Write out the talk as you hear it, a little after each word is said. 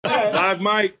Live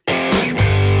Mike.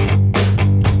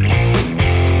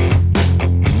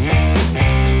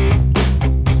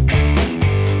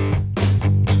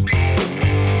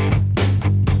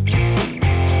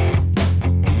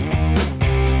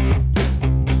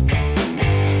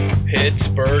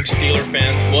 Pittsburgh Steelers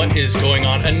fans, what is going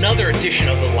on? Another edition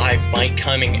of the Live Mike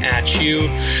coming at you.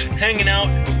 Hanging out,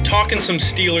 talking some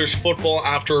Steelers football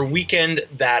after a weekend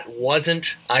that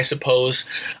wasn't, I suppose.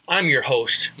 I'm your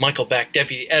host, Michael Beck,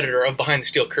 deputy editor of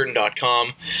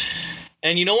BehindTheSteelCurtain.com.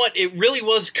 And you know what? It really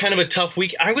was kind of a tough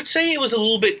week. I would say it was a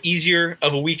little bit easier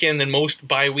of a weekend than most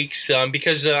bye weeks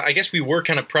because I guess we were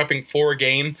kind of prepping for a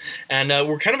game. And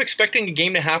we're kind of expecting a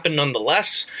game to happen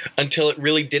nonetheless until it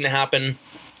really didn't happen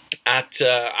at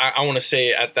I want to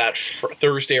say at that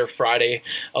Thursday or Friday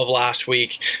of last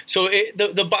week. So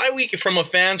the bye week, from a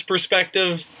fan's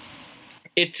perspective,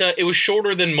 it was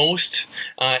shorter than most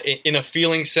in a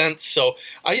feeling sense. So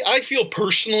I feel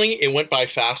personally it went by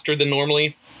faster than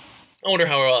normally. I wonder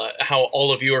how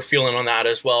all of you are feeling on that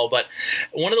as well. But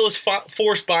one of those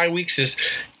forced bye weeks is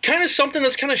kind of something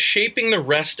that's kind of shaping the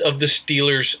rest of the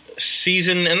Steelers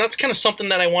season, and that's kind of something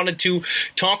that I wanted to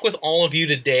talk with all of you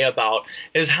today about,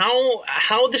 is how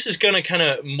this is going to kind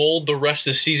of mold the rest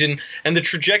of the season and the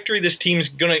trajectory this team's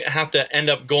going to have to end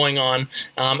up going on,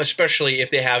 especially if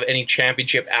they have any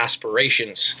championship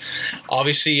aspirations.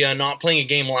 Obviously, not playing a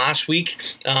game last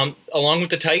week, along with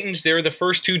the Titans, they're the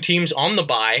first two teams on the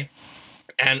bye.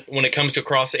 And when it comes to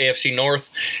across the AFC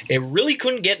North, it really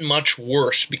couldn't get much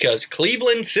worse because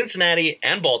Cleveland, Cincinnati,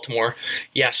 and Baltimore,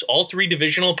 yes, all three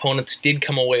divisional opponents did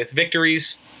come away with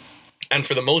victories. And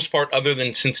for the most part, other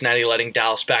than Cincinnati letting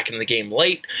Dallas back into the game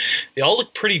late, they all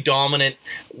look pretty dominant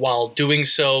while doing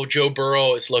so. Joe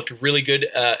Burrow has looked really good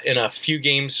in a few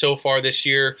games so far this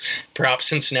year. Perhaps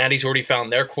Cincinnati's already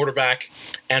found their quarterback.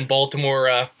 And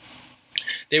Baltimore,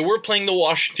 they were playing the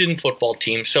Washington football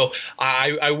team, so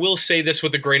I will say this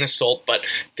with a grain of salt, but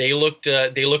they looked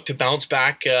to bounce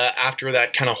back after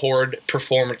that kind of horrid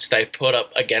performance they put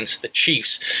up against the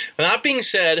Chiefs. And that being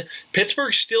said,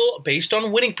 Pittsburgh still, based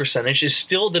on winning percentage, is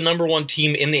still the number one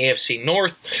team in the AFC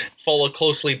North, followed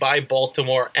closely by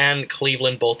Baltimore and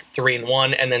Cleveland, both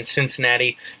 3-1, and then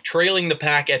Cincinnati trailing the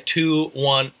pack at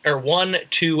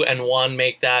 1-2-1,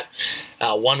 make that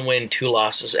 1 win, 2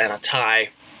 losses, and a tie.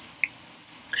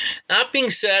 That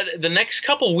being said, the next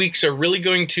couple weeks are really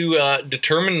going to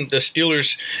determine the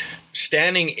Steelers'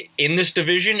 standing in this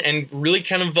division and really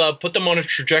kind of put them on a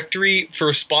trajectory for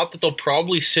a spot that they'll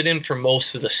probably sit in for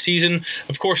most of the season.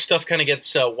 Of course, stuff kind of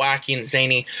gets wacky and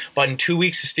zany, but in 2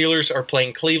 weeks, the Steelers are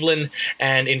playing Cleveland,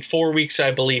 and in 4 weeks,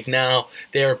 I believe now,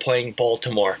 they are playing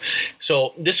Baltimore.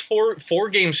 So this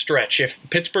four-game stretch, if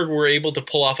Pittsburgh were able to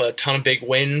pull off a ton of big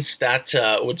wins, that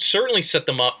would certainly set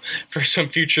them up for some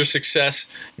future success,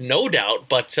 no doubt,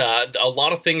 but a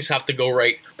lot of things have to go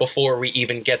right before we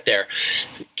even get there.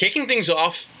 Kicking things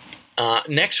off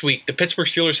next week, the Pittsburgh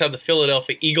Steelers have the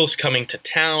Philadelphia Eagles coming to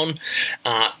town.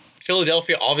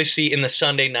 Philadelphia, obviously, in the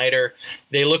Sunday Nighter,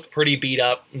 they looked pretty beat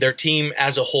up. Their team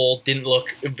as a whole didn't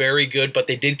look very good, but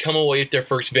they did come away with their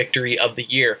first victory of the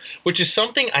year, which is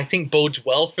something I think bodes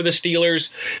well for the Steelers.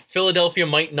 Philadelphia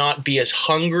might not be as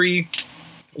hungry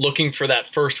looking for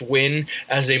that first win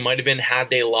as they might have been had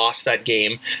they lost that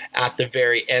game at the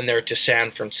very end there to San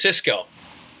Francisco.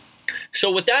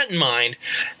 So with that in mind,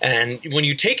 and when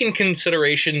you take in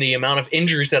consideration the amount of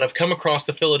injuries that have come across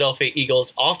the Philadelphia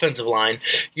Eagles offensive line,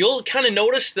 you'll kind of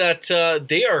notice that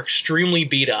they are extremely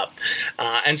beat up.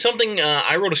 And something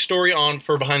I wrote a story on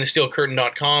for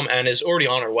BehindTheSteelCurtain.com and is already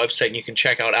on our website, and you can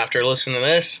check out after listening to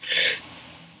this.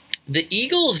 The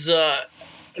Eagles,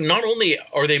 not only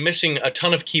are they missing a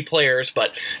ton of key players,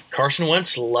 but Carson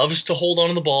Wentz loves to hold on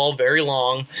to the ball very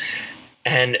long.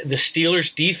 And the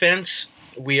Steelers' defense,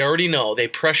 we already know, they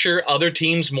pressure other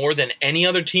teams more than any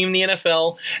other team in the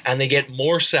NFL, and they get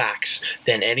more sacks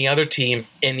than any other team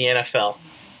in the NFL.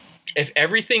 If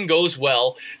everything goes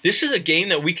well, this is a game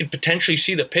that we could potentially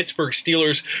see the Pittsburgh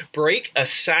Steelers break a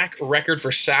sack record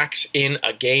for sacks in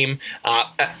a game.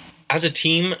 As a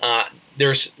team,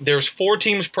 there's 4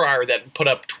 teams prior that put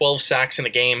up 12 sacks in a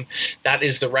game. That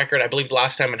is the record. I believe the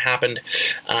last time it happened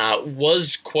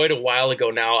was quite a while ago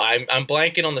now. I'm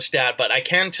blanking on the stat, but I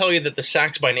can tell you that the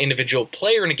sacks by an individual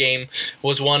player in a game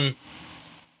was one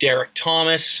Derek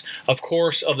Thomas, of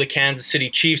course, of the Kansas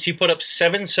City Chiefs. He put up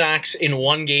 7 sacks in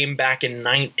one game back in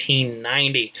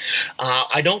 1990.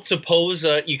 I don't suppose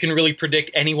you can really predict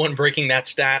anyone breaking that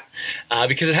stat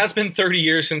because it has been 30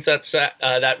 years since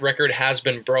that record has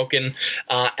been broken,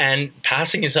 and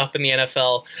passing is up in the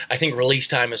NFL. I think release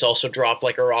time has also dropped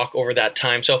like a rock over that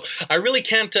time. So I really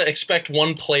can't expect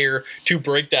one player to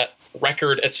break that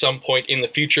record at some point in the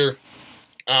future.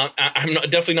 I'm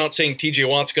definitely not saying TJ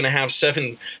Watt's going to have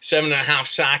seven and a half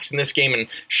sacks in this game and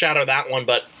shatter that one,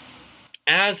 but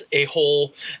as a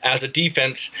whole, as a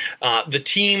defense, the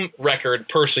team record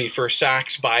personally for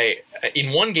sacks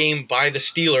in one game by the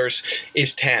Steelers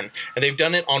is 10. And they've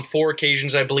done it on 4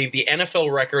 occasions, I believe. The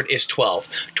NFL record is 12.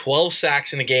 12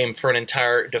 sacks in a game for an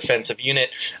entire defensive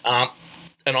unit.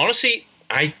 And honestly,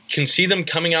 I can see them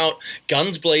coming out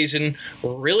guns blazing,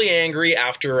 really angry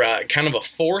after kind of a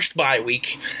forced bye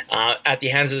week at the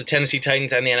hands of the Tennessee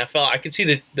Titans and the NFL. I could see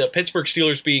the Pittsburgh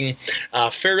Steelers being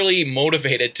fairly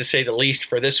motivated, to say the least,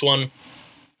 for this one.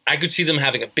 I could see them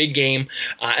having a big game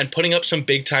and putting up some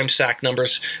big-time sack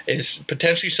numbers is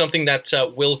potentially something that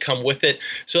will come with it.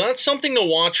 So that's something to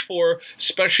watch for,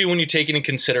 especially when you take into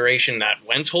consideration that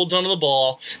Wentz holds onto the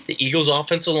ball. The Eagles'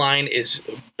 offensive line is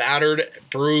battered,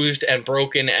 bruised, and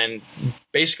broken, and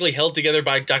basically held together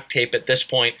by duct tape at this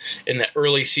point in the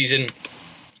early season.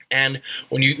 And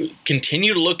when you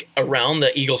continue to look around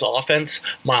the Eagles' offense,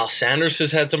 Miles Sanders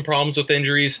has had some problems with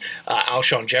injuries.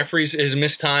 Alshon Jeffries has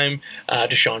missed time.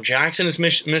 Deshaun Jackson has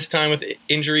missed time with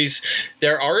injuries.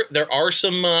 There are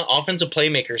some offensive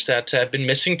playmakers that have been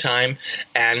missing time,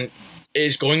 and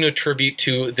is going to attribute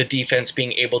to the defense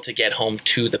being able to get home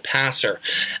to the passer.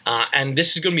 And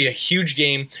this is going to be a huge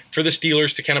game for the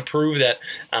Steelers to kind of prove that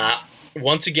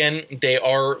once again, they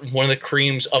are one of the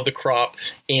creams of the crop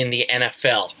in the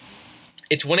NFL.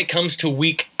 It's when it comes to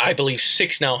week, I believe,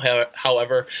 6 now,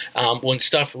 however, when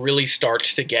stuff really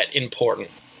starts to get important.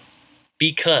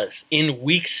 Because in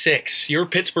week 6, your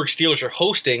Pittsburgh Steelers are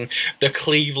hosting the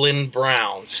Cleveland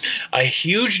Browns. A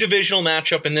huge divisional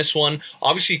matchup in this one.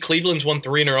 Obviously, Cleveland's won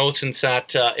 3 in a row since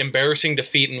that embarrassing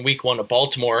defeat in week 1 of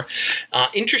Baltimore.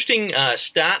 Interesting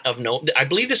stat of note, I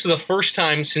believe this is the first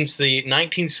time since the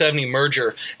 1970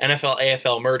 merger,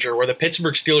 NFL-AFL merger, where the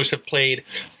Pittsburgh Steelers have played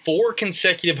 4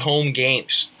 consecutive home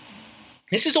games.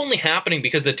 This is only happening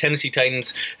because the Tennessee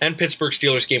Titans and Pittsburgh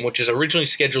Steelers game, which is originally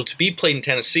scheduled to be played in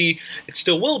Tennessee, it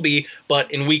still will be, but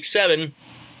in Week 7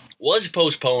 was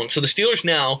postponed. So the Steelers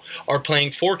now are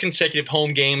playing 4 consecutive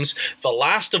home games, the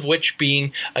last of which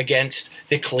being against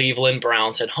the Cleveland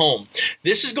Browns at home.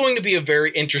 This is going to be a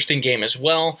very interesting game as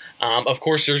well. Of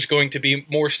course, there's going to be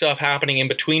more stuff happening in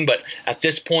between, but at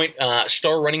this point,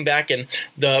 star running back and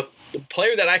the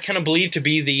player that I kind of believe to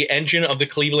be the engine of the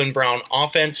Cleveland Brown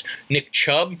offense, Nick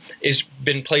Chubb, has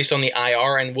been placed on the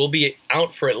IR and will be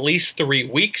out for at least 3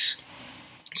 weeks.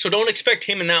 So don't expect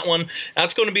him in that one.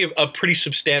 That's going to be a pretty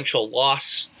substantial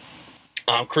loss.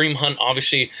 Kareem Hunt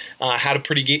obviously had a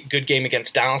pretty good game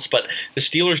against Dallas, but the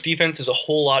Steelers' defense is a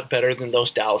whole lot better than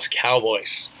those Dallas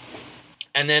Cowboys.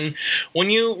 And then when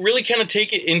you really kind of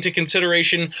take it into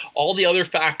consideration all the other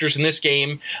factors in this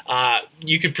game,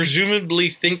 you could presumably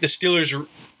think the Steelers,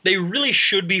 they really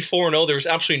should be 4-0. There's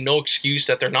absolutely no excuse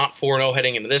that they're not 4-0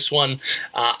 heading into this one.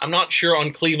 I'm not sure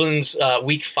on Cleveland's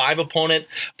Week 5 opponent,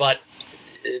 but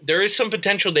there is some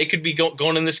potential they could be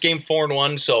going in this game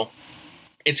 4-1, so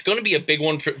it's going to be a big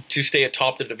one to stay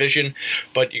atop the division,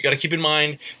 but you got to keep in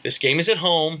mind this game is at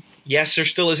home. Yes, there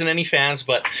still isn't any fans,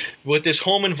 but with this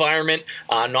home environment,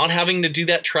 not having to do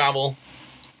that travel,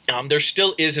 there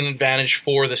still is an advantage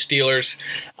for the Steelers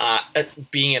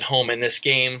being at home in this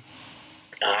game.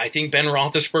 I think Ben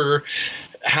Roethlisberger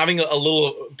having a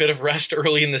little bit of rest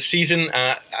early in the season,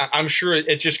 I'm sure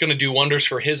it's just going to do wonders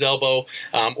for his elbow,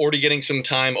 already getting some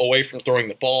time away from throwing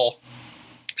the ball.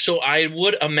 So I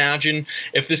would imagine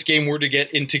if this game were to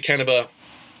get into kind of a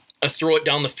throw it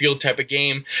down the field type of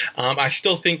game, I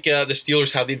still think the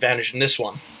Steelers have the advantage in this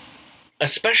one.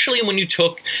 Especially when you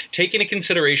take into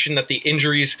consideration that the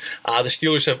injuries the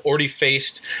Steelers have already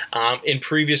faced in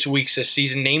previous weeks this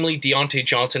season, namely Deontay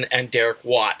Johnson and Derek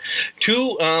Watt.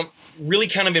 2 really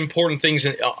kind of important things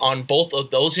on both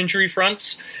of those injury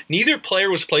fronts. Neither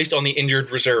player was placed on the injured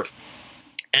reserve.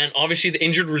 And obviously the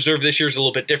injured reserve this year is a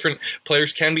little bit different.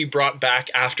 Players can be brought back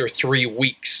after 3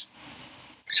 weeks.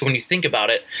 So when you think about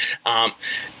it,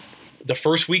 the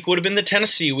first week would have been the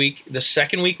Tennessee week. The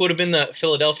second week would have been the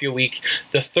Philadelphia week.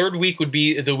 The third week would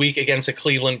be the week against the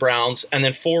Cleveland Browns. And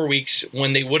then 4 weeks,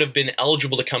 when they would have been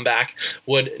eligible to come back,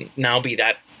 would now be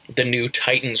the new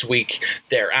Titans week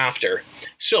thereafter.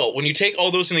 So when you take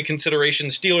all those into consideration,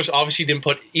 the Steelers obviously didn't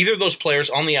put either of those players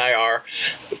on the IR.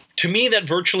 To me, that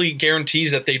virtually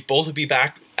guarantees that they both would be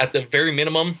back at the very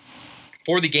minimum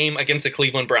for the game against the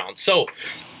Cleveland Browns. So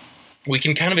we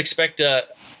can kind of expect a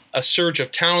surge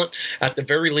of talent, at the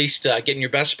very least, getting your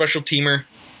best special teamer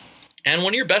and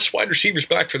one of your best wide receivers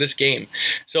back for this game.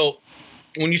 So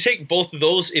when you take both of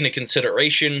those into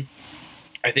consideration,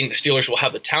 I think the Steelers will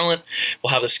have the talent,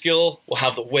 will have the skill, will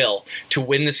have the will to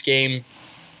win this game.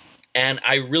 And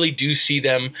I really do see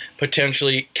them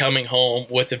potentially coming home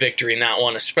with the victory in that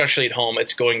one, especially at home.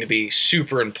 It's going to be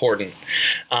super important.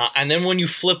 And then when you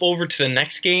flip over to the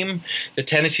next game, the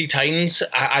Tennessee Titans,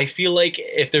 I feel like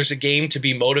if there's a game to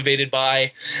be motivated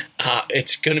by,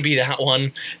 it's going to be that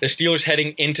one. The Steelers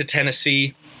heading into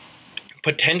Tennessee,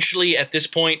 potentially at this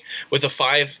point with a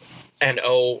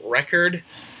 5-0 record.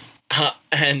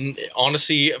 And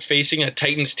honestly, facing a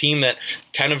Titans team that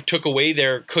kind of took away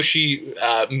their cushy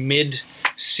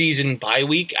mid-season bye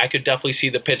week, I could definitely see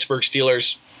the Pittsburgh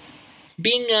Steelers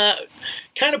being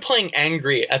kind of playing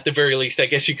angry at the very least, I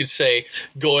guess you could say,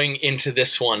 going into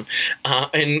this one.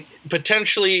 And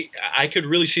potentially, I could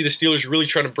really see the Steelers really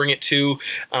trying to bring it to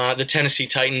the Tennessee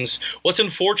Titans. What's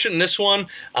unfortunate in this one,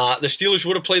 the Steelers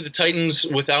would have played the Titans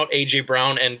without A.J.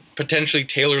 Brown and potentially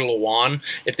Taylor Lewan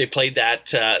if they played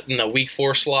that in the Week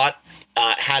 4 slot,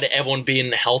 had everyone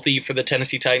being healthy for the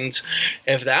Tennessee Titans.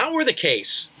 If that were the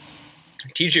case,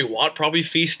 TJ Watt probably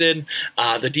feasted.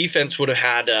 The defense would have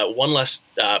had one less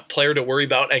player to worry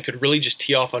about and could really just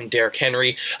tee off on Derrick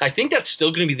Henry. I think that's still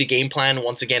going to be the game plan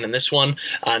once again in this one.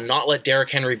 Not let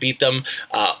Derrick Henry beat them.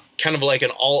 Kind of like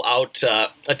an all-out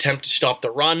attempt to stop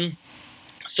the run.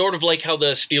 Sort of like how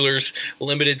the Steelers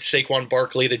limited Saquon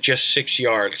Barkley to just 6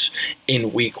 yards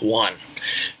in Week 1.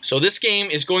 So this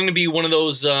game is going to be one of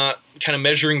those kind of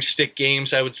measuring stick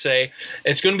games, I would say.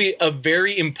 It's going to be a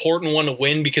very important one to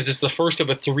win because it's the first of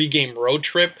a 3-game road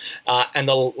trip, and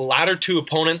the latter two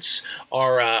opponents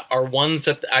are ones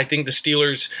that I think the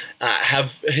Steelers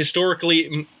have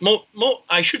historically,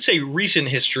 I should say recent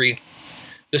history,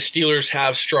 the Steelers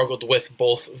have struggled with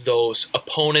both those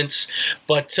opponents.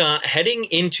 But heading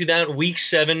into that Week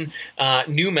 7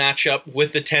 new matchup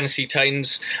with the Tennessee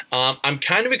Titans, I'm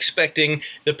kind of expecting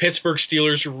the Pittsburgh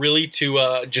Steelers really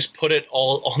to just put it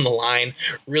all on the line,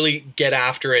 really get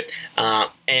after it,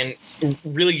 and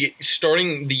really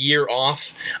starting the year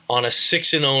off on a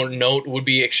 6-0 note would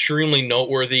be extremely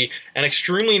noteworthy and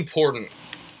extremely important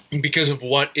because of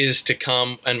what is to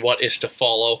come and what is to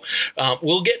follow.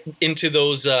 We'll get into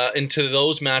those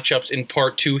matchups in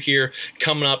part 2 here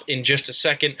coming up in just a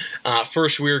second.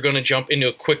 First, we're going to jump into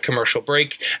a quick commercial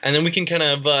break, and then we can kind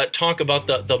of talk about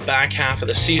the back half of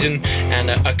the season and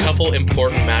a couple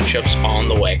important matchups on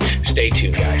the way. Stay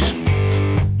tuned, guys.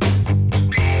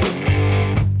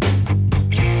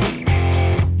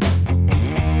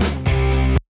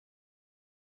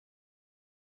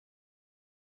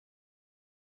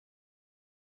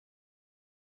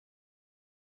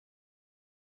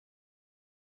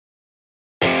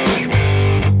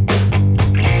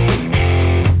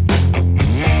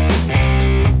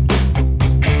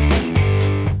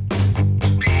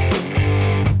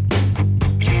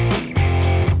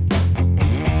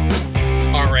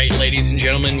 Ladies and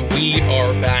gentlemen, we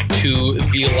are back to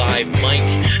the Live Mic.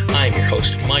 I'm your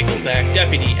host, Michael Beck,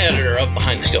 Deputy Editor of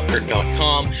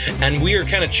BehindTheSteelCurtain.com, and we are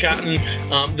kind of chatting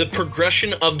the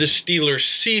progression of the Steelers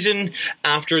season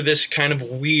after this kind of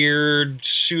weird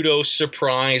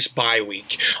pseudo-surprise bye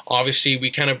week. Obviously, we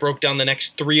kind of broke down the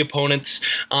next 3 opponents,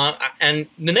 and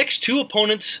the next 2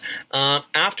 opponents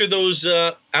after those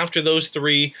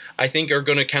 3, I think are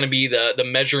going to kind of be the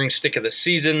measuring stick of the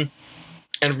season.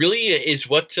 And really is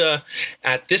what,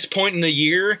 at this point in the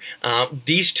year,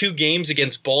 these 2 games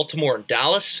against Baltimore and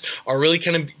Dallas are really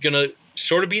kind of going to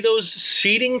sort of be those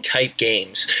seeding type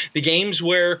games. The games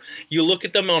where you look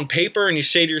at them on paper and you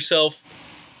say to yourself,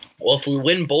 well, if we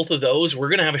win both of those, we're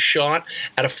going to have a shot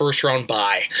at a first-round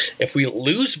bye. If we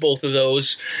lose both of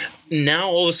those, now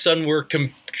all of a sudden we're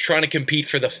trying to compete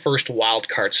for the first wild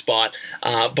card spot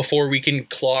before we can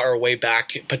claw our way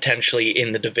back potentially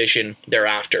in the division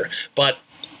thereafter. But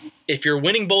if you're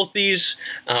winning both these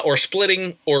or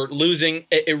splitting or losing,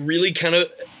 it really kind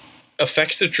of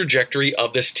affects the trajectory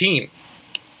of this team.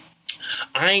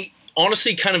 I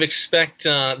honestly kind of expect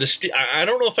I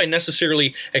don't know if I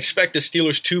necessarily expect the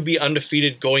Steelers to be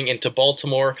undefeated going into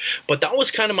Baltimore, but that was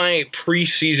kind of my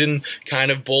preseason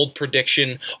kind of bold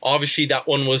prediction. Obviously, that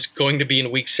one was going to be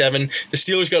in Week 7. The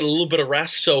Steelers got a little bit of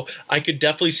rest, so I could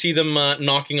definitely see them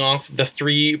knocking off the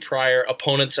 3 prior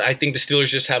opponents. I think the Steelers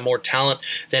just have more talent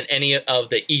than any of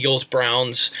the Eagles,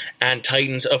 Browns, and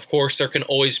Titans. Of course, there can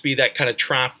always be that kind of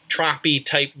trappy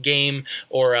type game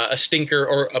or a stinker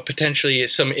or potentially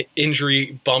some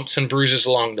injury bumps and bruises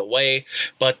along the way.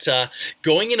 But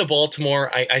going into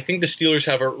Baltimore, I think the Steelers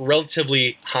have a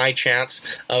relatively high chance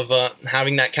of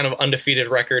having that kind of undefeated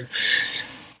record.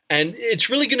 And it's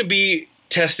really going to be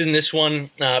test in this one.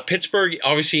 Pittsburgh,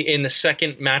 obviously, in the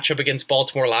second matchup against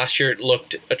Baltimore last year, it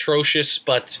looked atrocious,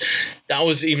 but that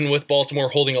was even with Baltimore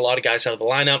holding a lot of guys out of the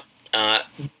lineup.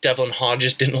 Devlin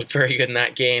Hodges didn't look very good in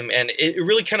that game, and it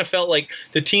really kind of felt like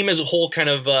the team as a whole kind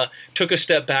of took a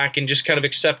step back and just kind of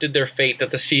accepted their fate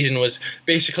that the season was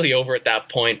basically over at that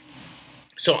point.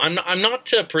 So I'm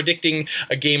not predicting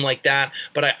a game like that,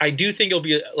 but I do think it'll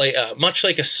be like much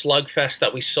like a slugfest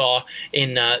that we saw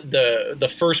in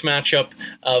the first matchup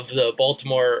of the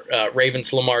Baltimore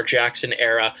Ravens Lamar Jackson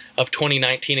era of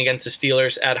 2019 against the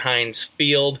Steelers at Heinz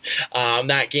Field.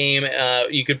 That game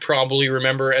you could probably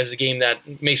remember as the game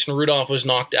that Mason Rudolph was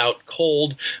knocked out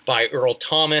cold by Earl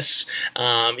Thomas.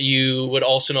 You would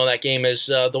also know that game as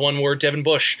the one where Devin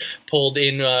Bush pulled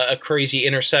in a crazy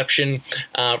interception,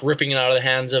 ripping it out of the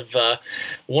hands of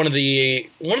one of the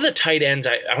tight ends.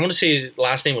 I want to say his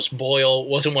last name was Boyle.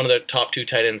 Wasn't one of the top 2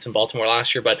 tight ends in Baltimore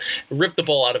last year, but ripped the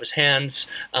ball out of his hands.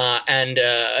 And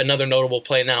another notable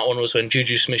play in that one was when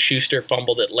Juju Smith-Schuster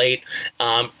fumbled it late,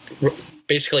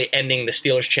 basically ending the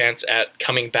Steelers' chance at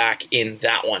coming back in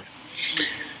that one.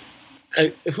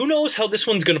 Who knows how this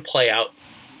one's going to play out?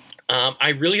 I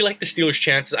really like the Steelers'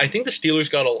 chances. I think the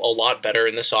Steelers got a lot better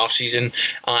in this offseason,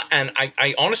 and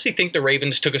I honestly think the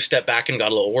Ravens took a step back and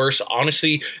got a little worse.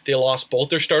 Honestly, they lost both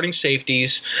their starting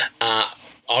safeties.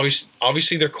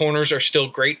 Obviously, their corners are still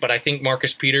great, but I think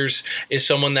Marcus Peters is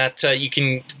someone that you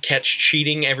can catch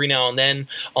cheating every now and then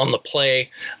on the play.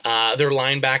 Their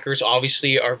linebackers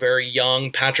obviously are very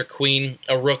young. Patrick Queen,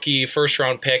 a rookie,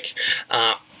 first-round pick.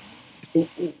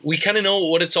 We kind of know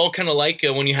what it's all kind of like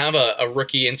when you have a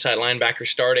rookie inside linebacker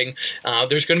starting.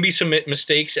 There's going to be some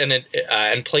mistakes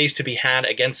and plays to be had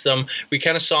against them. We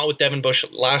kind of saw it with Devin Bush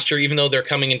last year. Even though they're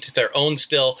coming into their own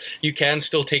still, you can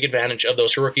still take advantage of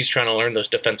those rookies trying to learn those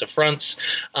defensive fronts.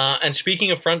 And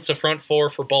speaking of fronts, the front four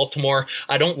for Baltimore,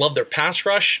 I don't love their pass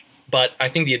rush, but I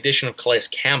think the addition of Calais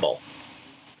Campbell,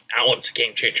 that one's a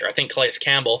game changer. I think Calais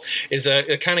Campbell is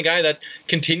a kind of guy that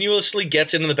continuously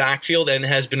gets into the backfield and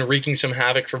has been wreaking some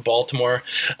havoc for Baltimore.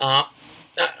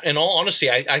 In all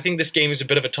honesty, I think this game is a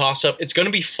bit of a toss-up. It's going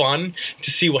to be fun to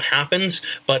see what happens,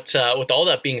 but with all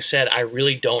that being said, I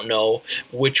really don't know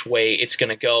which way it's going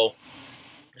to go.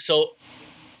 So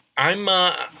I'm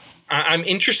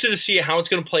interested to see how it's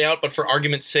going to play out, but for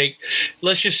argument's sake,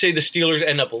 let's just say the Steelers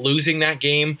end up losing that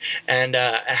game and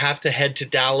have to head to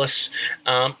Dallas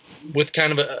with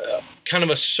kind of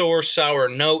a sour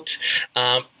note.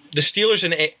 The Steelers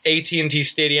in AT&T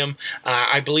Stadium,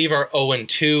 I believe, are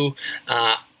 0-2.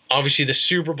 Obviously, the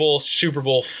Super Bowl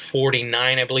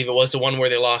 49, I believe it was the one where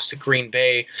they lost to Green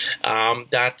Bay.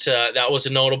 That was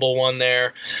a notable one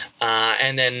there.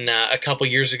 And then a couple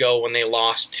years ago when they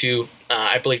lost to,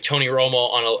 I believe, Tony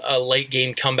Romo on a late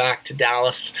game comeback to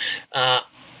Dallas.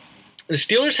 The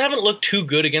Steelers haven't looked too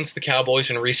good against the Cowboys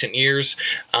in recent years.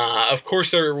 Of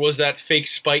course, there was that fake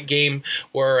spike game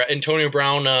where Antonio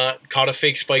Brown caught a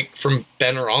fake spike from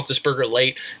Ben Roethlisberger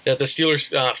late that the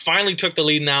Steelers finally took the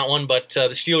lead in that one, but the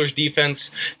Steelers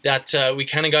defense that we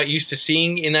kind of got used to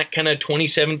seeing in that kind of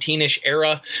 2017-ish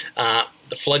era,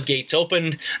 the floodgates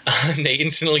opened. They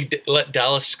instantly let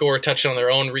Dallas score a touchdown on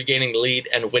their own, regaining the lead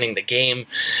and winning the game.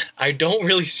 I don't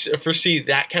really foresee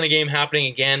that kind of game happening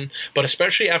again, but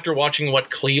especially after watching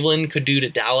what Cleveland could do to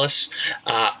Dallas,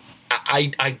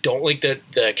 I don't like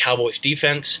the Cowboys'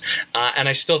 defense, and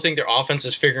I still think their offense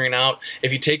is figuring out.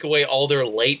 If you take away all their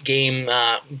late-game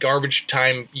garbage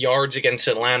time yards against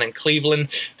Atlanta and Cleveland,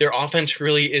 their offense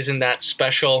really isn't that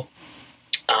special.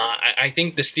 I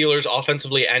think the Steelers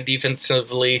offensively and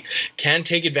defensively can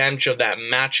take advantage of that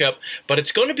matchup, but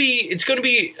it's going to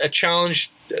be a challenge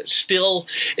still.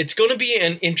 It's going to be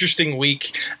an interesting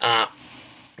week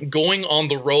going on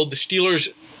the road. The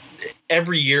Steelers,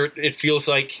 every year it feels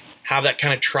like, have that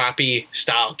kind of trappy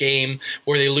style game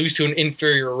where they lose to an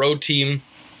inferior road team.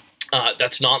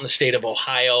 That's not in the state of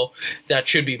Ohio. That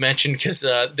should be mentioned because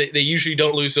they usually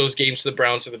don't lose those games to the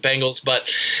Browns or the Bengals. But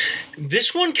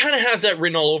this one kind of has that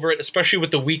written all over it, especially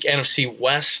with the weak NFC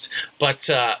West. But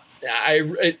I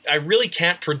really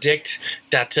can't predict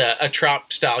that a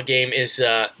trap-style game is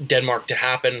Denmark to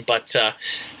happen. But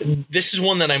this is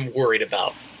one that I'm worried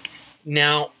about.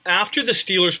 Now, after the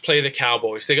Steelers play the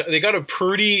Cowboys, they got a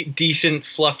pretty decent,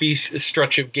 fluffy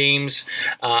stretch of games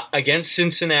against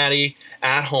Cincinnati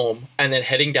at home and then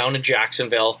heading down to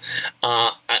Jacksonville.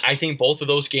 I think both of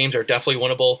those games are definitely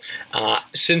winnable.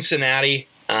 Cincinnati,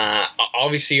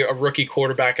 obviously a rookie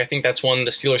quarterback. I think that's one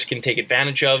the Steelers can take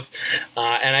advantage of.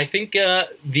 And I think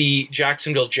the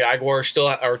Jacksonville Jaguars still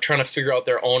are trying to figure out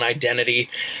their own identity.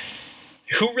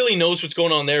 Who really knows what's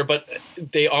going on there, but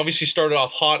they obviously started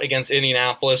off hot against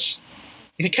Indianapolis.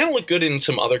 they kind of look good in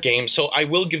some other games, so I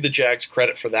will give the Jags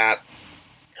credit for that.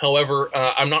 However,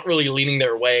 I'm not really leaning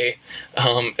their way,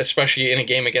 especially in a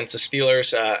game against the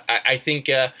Steelers. I think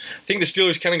the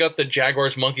Steelers kind of got the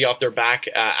Jaguars monkey off their back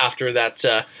after that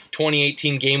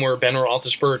 2018 game where Ben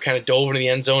Roethlisberger kind of dove into the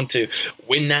end zone to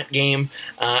win that game.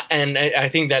 And I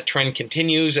think that trend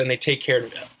continues, and they take care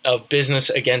of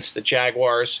business against the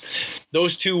Jaguars.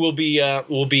 Those two will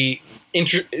be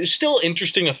still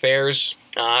interesting affairs.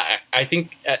 I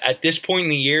think at this point in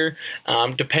the year,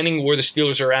 depending where the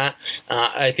Steelers are at,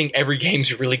 I think every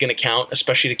game's really going to count,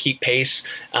 especially to keep pace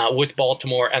with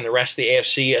Baltimore and the rest of the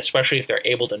AFC, especially if they're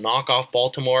able to knock off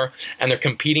Baltimore and they're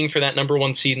competing for that number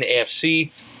one seed in the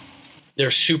AFC.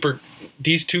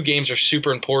 These two games are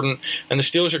super important, and the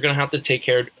Steelers are going to have to take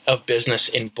care of business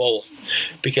in both,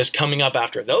 because coming up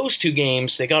after those two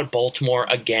games, they got Baltimore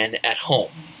again at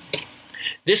home.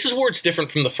 This is where it's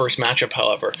different from the first matchup,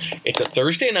 however. It's a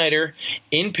Thursday nighter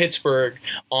in Pittsburgh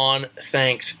on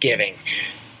Thanksgiving.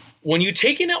 When you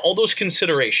take into all those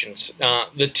considerations,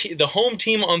 the home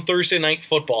team on Thursday Night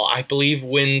Football, I believe,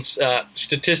 wins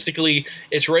statistically.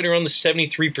 It's right around the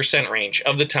 73% range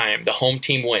of the time the home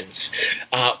team wins.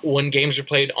 When games are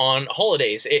played on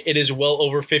holidays, it is well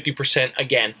over 50%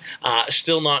 again.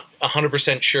 Still not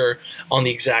 100% sure on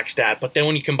the exact stat. But then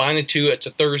when you combine the two, it's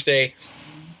a Thursday,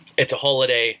 it's a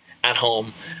holiday at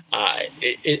home.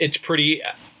 It's pretty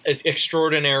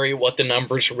extraordinary what the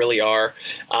numbers really are.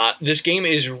 This game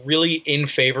is really in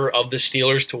favor of the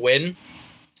Steelers to win,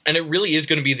 and it really is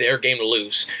going to be their game to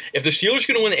lose. If the Steelers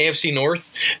are going to win the AFC North,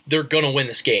 they're going to win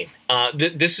this game.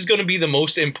 This is going to be the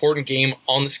most important game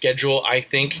on the schedule, I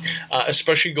think,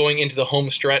 especially going into the home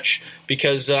stretch,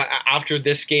 because after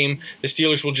this game, the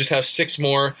Steelers will just have 6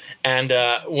 more, and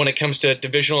when it comes to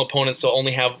divisional opponents, they'll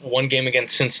only have one game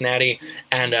against Cincinnati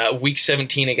and Week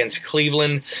 17 against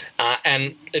Cleveland,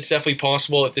 and it's definitely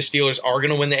possible if the Steelers are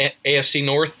going to win the AFC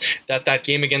North, that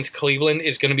game against Cleveland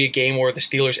is going to be a game where the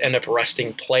Steelers end up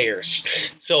resting players.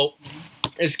 So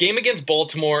this game against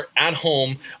Baltimore at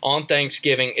home on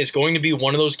Thanksgiving is going to be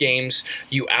one of those games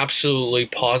you absolutely,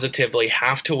 positively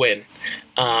have to win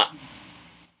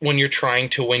when you're trying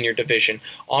to win your division.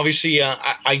 Obviously,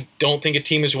 I don't think a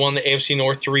team has won the AFC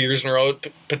North 3 years in a row,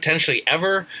 potentially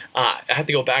ever. I have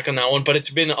to go back on that one, but it's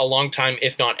been a long time,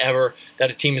 if not ever, that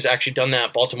a team has actually done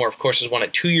that. Baltimore, of course, has won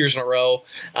it 2 years in a row.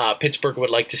 Pittsburgh would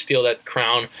like to steal that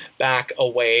crown back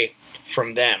away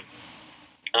from them.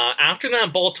 After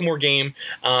that Baltimore game,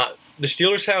 the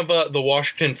Steelers have the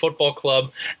Washington Football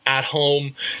Club at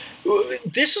home.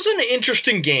 This is an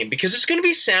interesting game because it's going to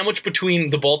be sandwiched between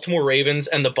the Baltimore Ravens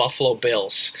and the Buffalo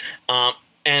Bills.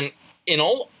 And in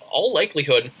all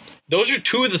likelihood, those are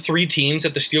 2 of the 3 teams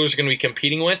that the Steelers are going to be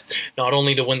competing with, not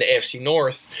only to win the AFC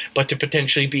North, but to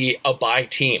potentially be a bye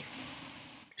team.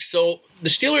 So the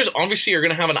Steelers obviously are going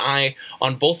to have an eye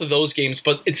on both of those games,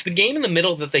 but it's the game in the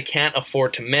middle that they can't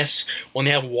afford to miss when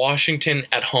they have Washington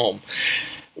at home.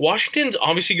 Washington's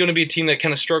obviously going to be a team that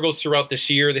kind of struggles throughout this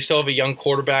year. They still have a young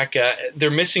quarterback. They're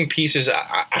missing pieces,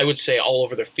 I would say, all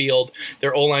over the field.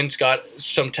 Their O-line's got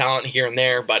some talent here and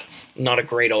there, but not a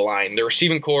great O-line. Their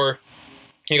receiving core,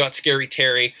 you got Scary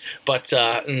Terry, but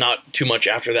not too much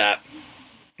after that.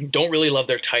 Don't really love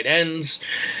their tight ends.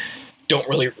 Don't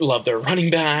really love their running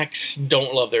backs,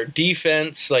 don't love their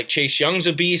defense. Like, Chase Young's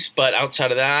a beast, but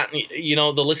outside of that,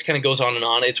 the list kind of goes on and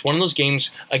on. It's one of those games,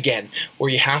 again, where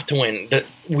you have to win.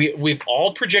 We've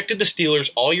all projected the Steelers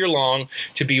all year long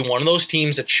to be one of those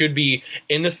teams that should be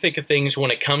in the thick of things when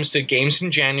it comes to games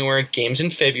in January, games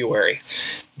in February.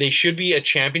 They should be a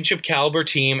championship caliber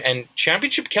team, and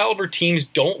championship caliber teams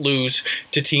don't lose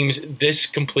to teams this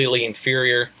completely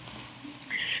inferior.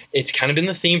 It's kind of been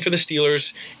the theme for the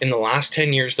Steelers in the last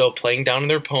 10 years, though, playing down to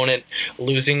their opponent,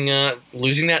 losing that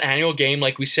annual game,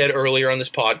 like we said earlier on this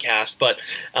podcast. But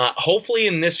hopefully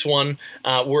in this one,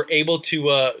 we're able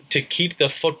to keep the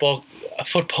football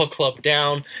club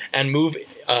down and move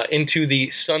into the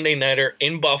Sunday nighter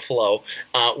in Buffalo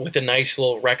with a nice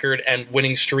little record and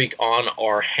winning streak on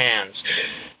our hands.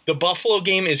 The Buffalo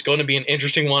game is going to be an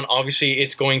interesting one. Obviously,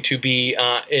 it's going to be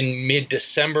in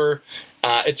mid-December.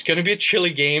 It's going to be a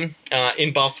chilly game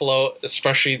in Buffalo,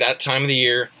 especially that time of the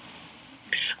year.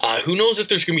 Who knows if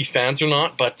there's going to be fans or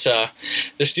not, but the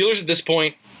Steelers at this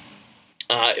point,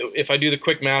 if I do the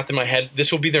quick math in my head,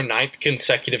 this will be their 9th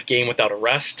consecutive game without a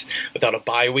rest, without a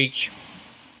bye week.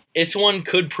 This one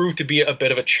could prove to be a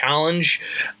bit of a challenge.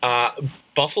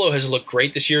 Buffalo has looked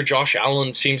great this year. Josh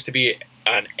Allen seems to be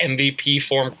an MVP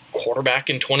form quarterback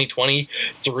in 2020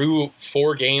 through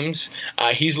 4 games.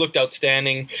 He's looked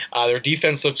outstanding. Their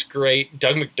defense looks great.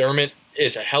 Doug McDermott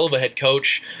is a hell of a head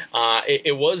coach.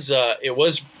 It was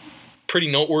pretty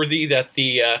noteworthy that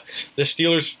the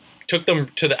Steelers took them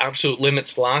to the absolute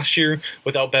limits last year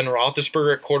without Ben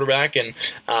Roethlisberger at quarterback and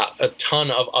a ton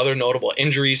of other notable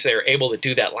injuries. They were able to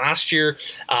do that last year.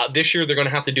 This year, they're going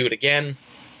to have to do it again.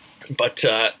 But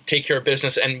take care of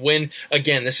business and win.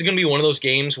 Again, this is going to be one of those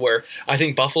games where I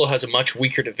think Buffalo has a much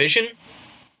weaker division.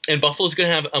 And Buffalo's going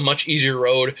to have a much easier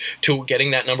road to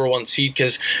getting that number 1 seed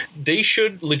because they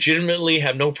should legitimately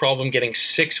have no problem getting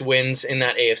 6 wins in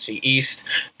that AFC East.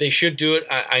 They should do it.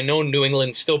 I know New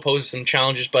England still poses some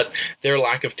challenges, but their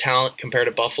lack of talent compared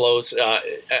to Buffalo's,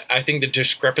 I think the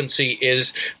discrepancy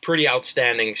is pretty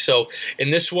outstanding. So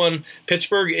in this one,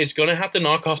 Pittsburgh is going to have to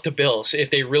knock off the Bills if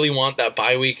they really want that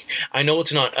bye week. I know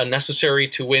it's not necessary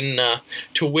to win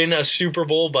a Super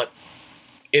Bowl, but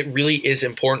it really is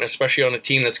important, especially on a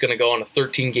team that's going to go on a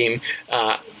 13-game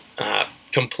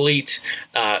complete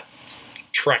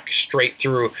trek straight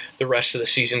through the rest of the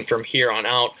season from here on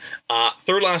out.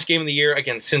 Third last game of the year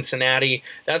against Cincinnati.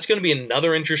 That's going to be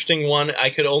another interesting one. I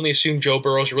could only assume Joe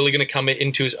Burrow is really going to come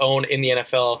into his own in the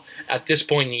NFL at this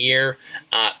point in the year.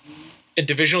 A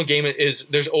divisional game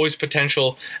there's always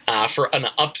potential for an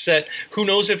upset. Who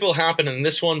knows if it'll happen in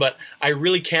this one, but I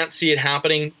really can't see it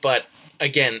happening. But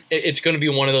again, it's going to be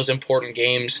one of those important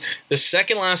games. The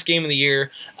second last game of the year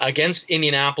against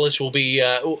Indianapolis will be.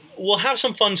 We'll have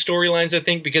some fun storylines, I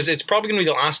think, because it's probably going to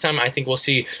be the last time I think we'll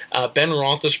see Ben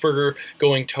Roethlisberger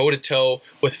going toe-to-toe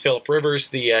with Phillip Rivers,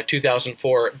 the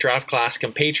 2004 draft class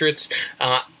compatriots.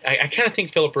 I kind of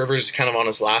think Phillip Rivers is kind of on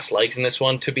his last legs in this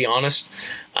one, to be honest.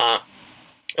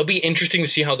 It'll be interesting to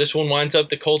see how this one winds up.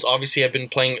 The Colts obviously have been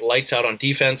playing lights out on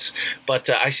defense, but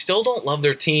I still don't love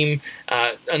their team.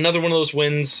 Another one of those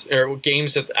wins or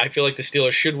games that I feel like the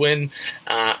Steelers should win.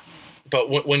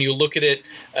 But when you look at it,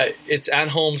 it's at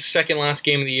home, second last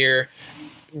game of the year.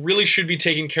 Really should be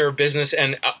taking care of business,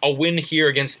 and a win here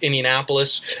against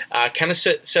Indianapolis kind of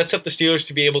sets up the Steelers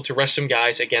to be able to rest some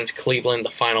guys against Cleveland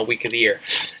the final week of the year.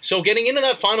 So getting into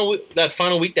that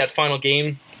final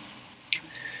game,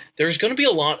 there's going to be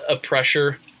a lot of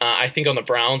pressure, I think, on the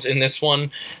Browns in this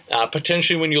one.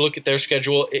 Potentially, when you look at their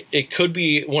schedule, it could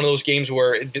be one of those games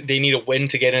where they need a win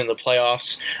to get into the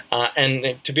playoffs.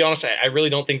 And to be honest, I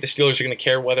really don't think the Steelers are going to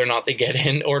care whether or not they get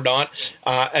in or not,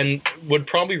 and would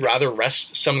probably rather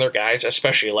rest some of their guys,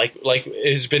 especially like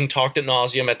it has been talked ad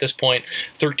nauseum at this point.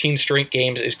 13 straight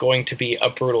games is going to be a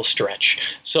brutal stretch.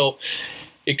 So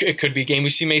it could be a game we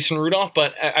see Mason Rudolph,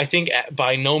 but I think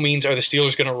by no means are the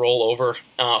Steelers going to roll over.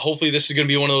 Hopefully this is going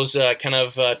to be one of those kind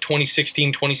of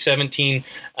 2016, 2017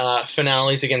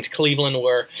 finales against Cleveland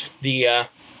where the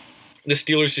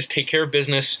Steelers just take care of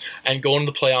business and go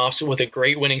into the playoffs with a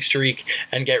great winning streak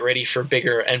and get ready for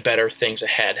bigger and better things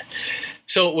ahead.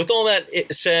 So with all that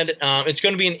said, it's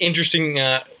going to be an interesting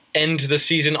end to the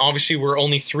season. Obviously, we're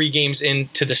only 3 games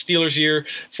into the Steelers' year,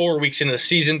 4 weeks into the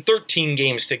season, 13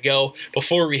 games to go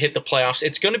before we hit the playoffs.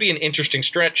 It's going to be an interesting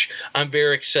stretch. I'm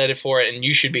very excited for it, and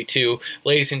you should be too.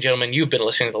 Ladies and gentlemen, you've been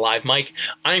listening to The Live Mic.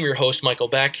 I'm your host, Michael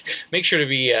Beck. Make sure to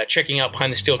be checking out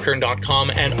BehindTheSteelCurtain.com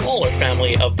and all our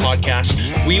family of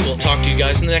podcasts. We will talk to you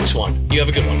guys in the next one. You have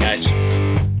a good one, guys.